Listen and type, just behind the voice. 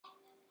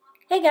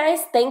Hey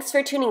guys, thanks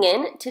for tuning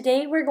in.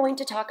 Today we're going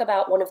to talk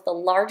about one of the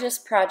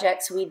largest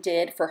projects we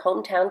did for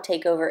Hometown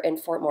Takeover in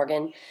Fort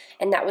Morgan,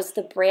 and that was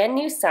the brand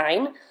new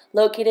sign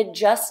located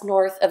just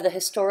north of the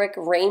historic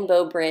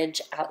Rainbow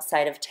Bridge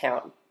outside of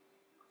town.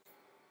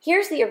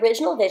 Here's the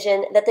original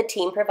vision that the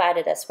team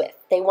provided us with.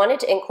 They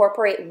wanted to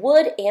incorporate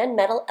wood and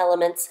metal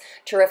elements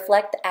to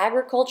reflect the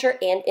agriculture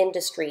and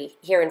industry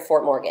here in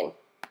Fort Morgan.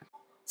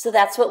 So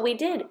that's what we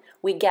did.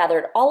 We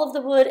gathered all of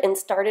the wood and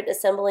started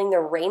assembling the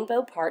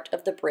rainbow part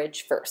of the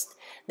bridge first.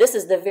 This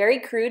is the very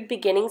crude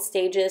beginning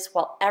stages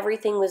while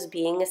everything was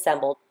being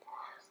assembled.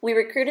 We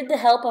recruited the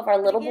help of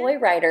our little boy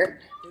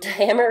Ryder to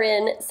hammer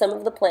in some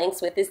of the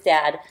planks with his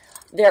dad.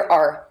 There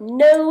are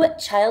no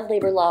child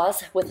labor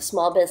laws with a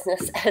small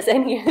business, as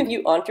any of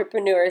you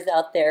entrepreneurs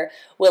out there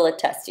will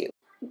attest to.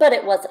 But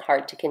it wasn't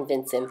hard to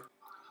convince him.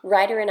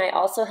 Ryder and I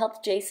also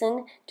helped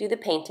Jason do the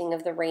painting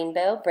of the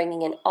rainbow,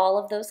 bringing in all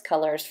of those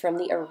colors from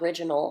the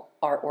original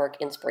artwork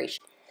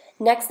inspiration.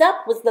 Next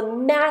up was the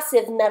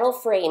massive metal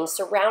frame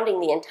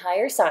surrounding the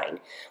entire sign.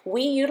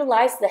 We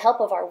utilized the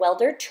help of our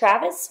welder,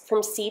 Travis,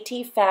 from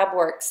CT Fab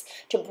Works,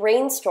 to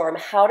brainstorm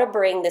how to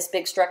bring this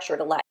big structure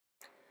to life.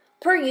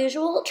 Per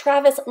usual,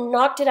 Travis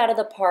knocked it out of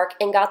the park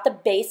and got the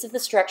base of the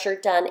structure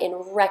done in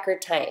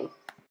record time.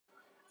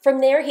 From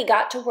there, he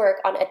got to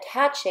work on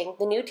attaching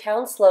the new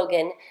town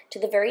slogan to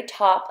the very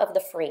top of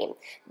the frame.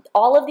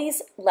 All of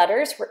these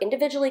letters were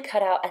individually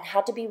cut out and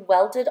had to be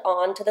welded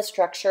onto the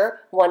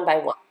structure one by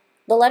one.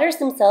 The letters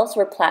themselves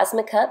were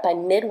plasma cut by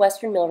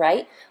Midwestern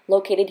Millwright,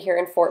 located here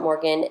in Fort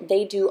Morgan.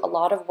 They do a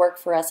lot of work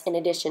for us in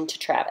addition to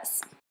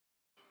Travis.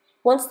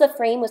 Once the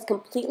frame was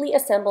completely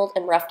assembled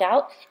and roughed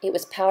out, it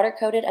was powder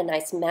coated a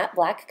nice matte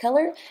black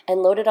color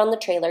and loaded on the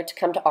trailer to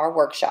come to our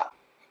workshop.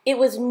 It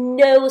was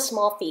no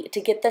small feat to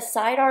get the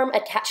sidearm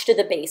attached to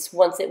the base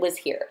once it was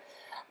here.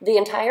 The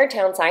entire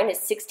town sign is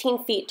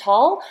 16 feet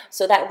tall,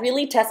 so that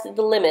really tested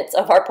the limits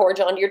of our poor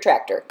John Deere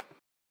tractor.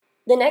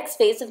 The next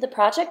phase of the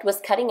project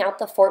was cutting out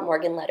the Fort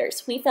Morgan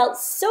letters. We felt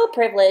so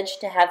privileged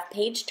to have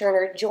Paige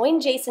Turner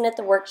join Jason at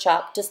the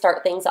workshop to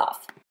start things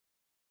off.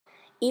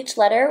 Each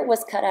letter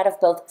was cut out of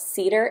both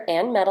cedar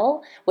and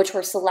metal, which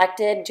were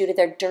selected due to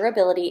their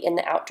durability in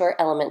the outdoor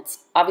elements.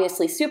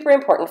 Obviously super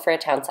important for a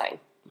town sign.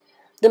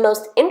 The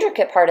most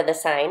intricate part of the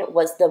sign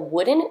was the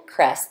wooden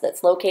crest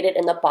that's located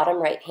in the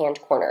bottom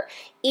right-hand corner.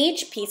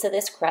 Each piece of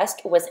this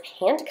crest was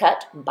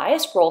hand-cut by a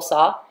scroll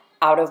saw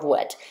out of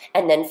wood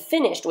and then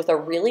finished with a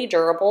really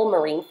durable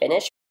marine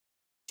finish.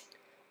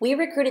 We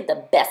recruited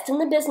the best in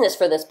the business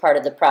for this part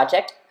of the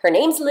project. Her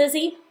name's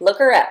Lizzie. Look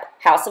her up,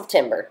 House of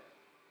Timber.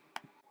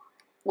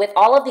 With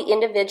all of the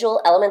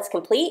individual elements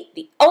complete,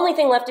 the only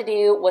thing left to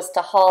do was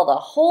to haul the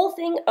whole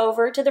thing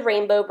over to the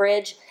Rainbow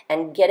Bridge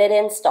and get it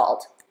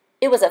installed.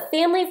 It was a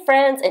family,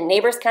 friends, and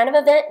neighbors kind of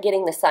event,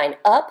 getting the sign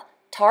up,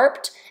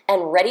 tarped,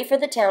 and ready for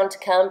the town to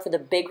come for the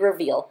big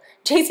reveal.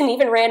 Jason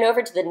even ran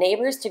over to the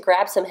neighbors to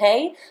grab some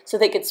hay so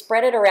they could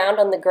spread it around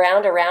on the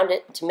ground around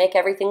it to make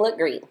everything look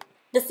green.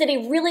 The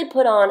city really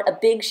put on a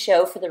big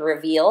show for the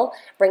reveal,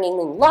 bringing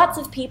in lots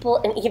of people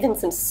and even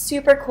some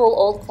super cool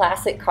old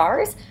classic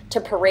cars to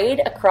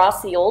parade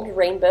across the old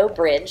Rainbow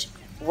Bridge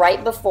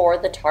right before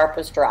the tarp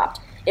was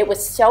dropped. It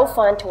was so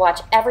fun to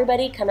watch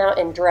everybody come out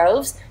in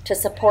droves to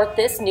support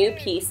this new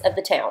piece of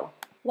the town.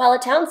 While a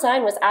town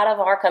sign was out of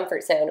our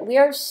comfort zone, we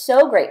are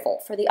so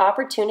grateful for the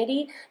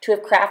opportunity to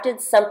have crafted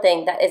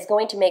something that is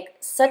going to make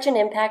such an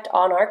impact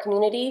on our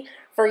community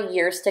for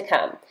years to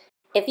come.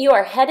 If you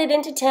are headed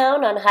into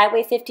town on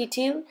Highway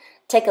 52,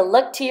 take a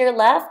look to your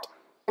left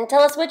and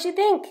tell us what you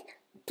think.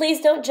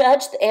 Please don't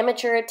judge the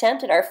amateur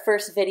attempt at our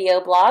first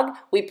video blog.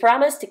 We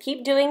promise to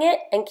keep doing it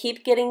and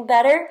keep getting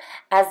better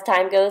as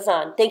time goes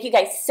on. Thank you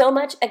guys so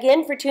much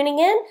again for tuning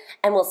in,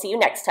 and we'll see you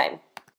next time.